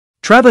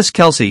Travis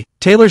Kelce,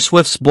 Taylor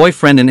Swift's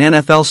boyfriend and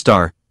NFL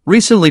star,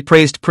 recently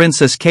praised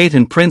Princess Kate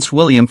and Prince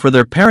William for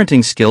their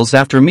parenting skills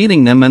after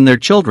meeting them and their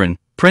children,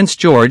 Prince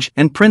George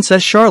and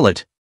Princess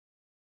Charlotte.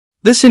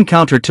 This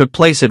encounter took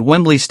place at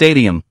Wembley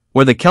Stadium,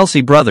 where the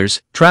Kelce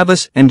brothers,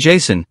 Travis and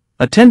Jason,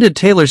 attended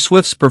Taylor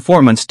Swift's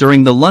performance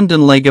during the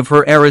London leg of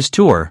her Eras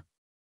tour.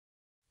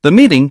 The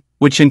meeting,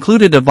 which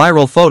included a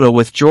viral photo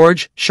with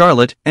George,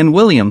 Charlotte, and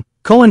William,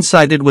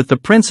 coincided with the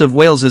Prince of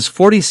Wales's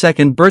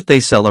 42nd birthday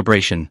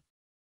celebration.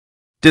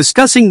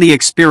 Discussing the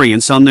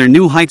experience on their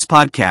New Heights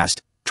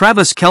podcast,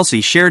 Travis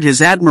Kelce shared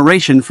his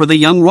admiration for the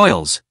young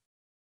royals.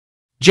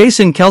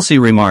 Jason Kelce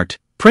remarked,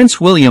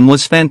 "Prince William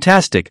was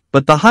fantastic,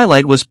 but the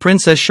highlight was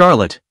Princess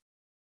Charlotte.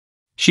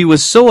 She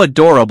was so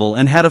adorable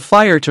and had a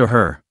fire to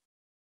her."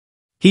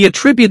 He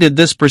attributed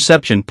this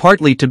perception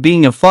partly to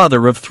being a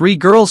father of 3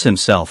 girls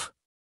himself.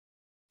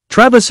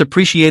 Travis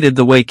appreciated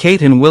the way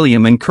Kate and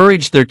William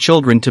encouraged their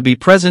children to be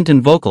present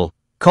and vocal,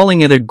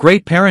 calling it a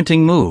great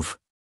parenting move.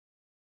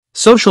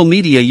 Social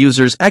media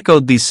users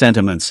echoed these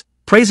sentiments,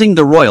 praising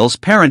the royals'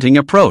 parenting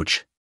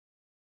approach.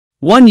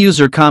 One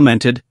user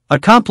commented, "A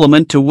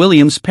compliment to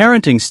William's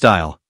parenting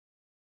style.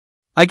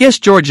 I guess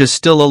George is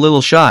still a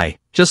little shy,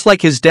 just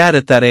like his dad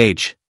at that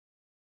age."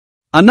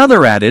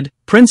 Another added,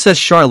 "Princess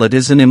Charlotte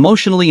is an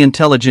emotionally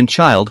intelligent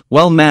child,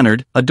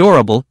 well-mannered,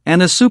 adorable,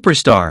 and a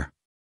superstar."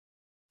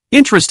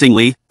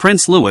 Interestingly,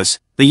 Prince Louis,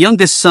 the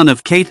youngest son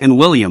of Kate and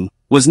William,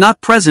 was not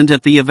present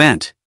at the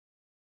event.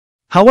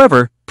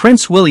 However,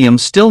 Prince William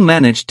still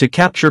managed to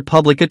capture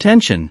public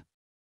attention.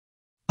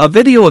 A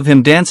video of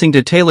him dancing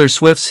to Taylor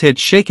Swift's hit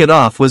Shake It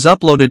Off was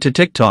uploaded to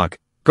TikTok,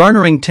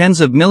 garnering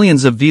tens of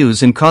millions of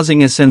views and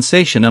causing a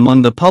sensation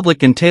among the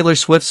public and Taylor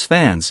Swift's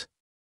fans.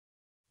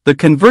 The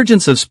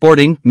convergence of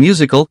sporting,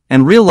 musical,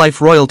 and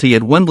real-life royalty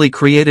at Wembley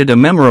created a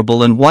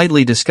memorable and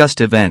widely discussed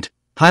event,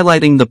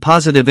 highlighting the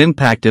positive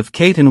impact of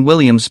Kate and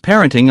William's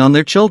parenting on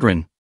their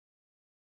children.